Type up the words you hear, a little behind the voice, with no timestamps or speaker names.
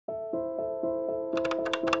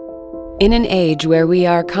In an age where we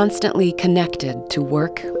are constantly connected to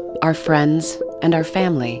work, our friends, and our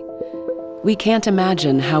family, we can't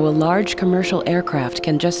imagine how a large commercial aircraft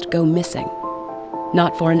can just go missing.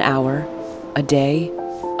 Not for an hour, a day,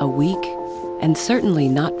 a week, and certainly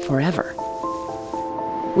not forever.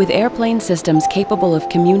 With airplane systems capable of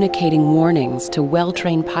communicating warnings to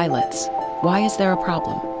well-trained pilots, why is there a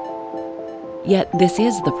problem? Yet this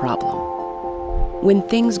is the problem. When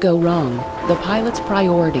things go wrong, the pilot's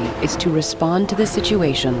priority is to respond to the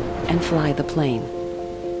situation and fly the plane.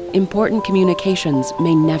 Important communications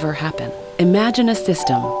may never happen. Imagine a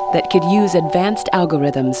system that could use advanced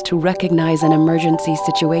algorithms to recognize an emergency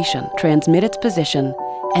situation, transmit its position,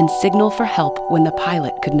 and signal for help when the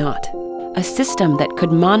pilot could not. A system that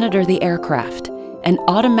could monitor the aircraft and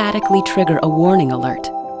automatically trigger a warning alert,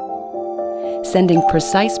 sending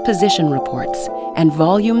precise position reports and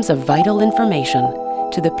volumes of vital information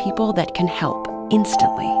to the people that can help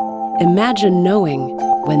instantly. Imagine knowing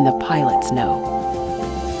when the pilots know.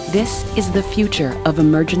 This is the future of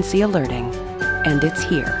emergency alerting, and it's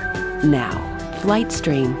here, now.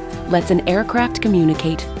 FLYHTStream lets an aircraft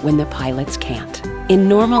communicate when the pilots can't. In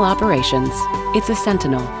normal operations, it's a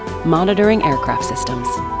sentinel monitoring aircraft systems,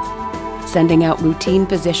 sending out routine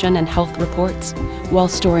position and health reports while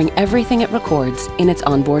storing everything it records in its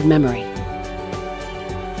onboard memory.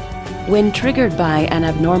 When triggered by an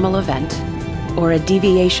abnormal event or a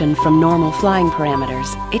deviation from normal flying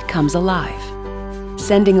parameters, it comes alive,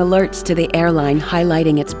 sending alerts to the airline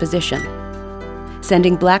highlighting its position,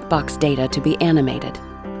 sending black box data to be animated.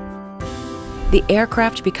 The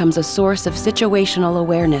aircraft becomes a source of situational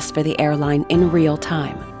awareness for the airline in real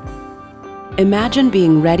time. Imagine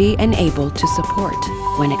being ready and able to support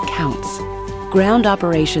when it counts. Ground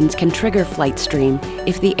operations can trigger FLYHTStream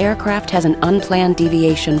if the aircraft has an unplanned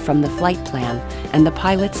deviation from the flight plan and the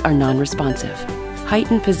pilots are non-responsive.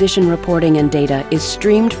 Heightened position reporting and data is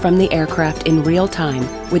streamed from the aircraft in real time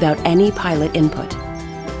without any pilot input.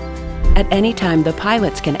 At any time, the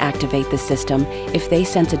pilots can activate the system if they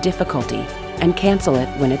sense a difficulty and cancel it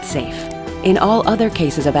when it's safe. In all other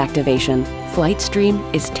cases of activation,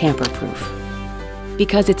 FLYHTStream is tamper-proof.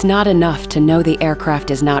 Because it's not enough to know the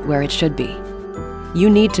aircraft is not where it should be. You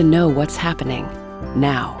need to know what's happening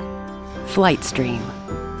now. FLYHTStream.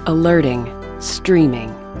 Alerting, streaming,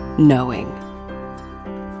 knowing.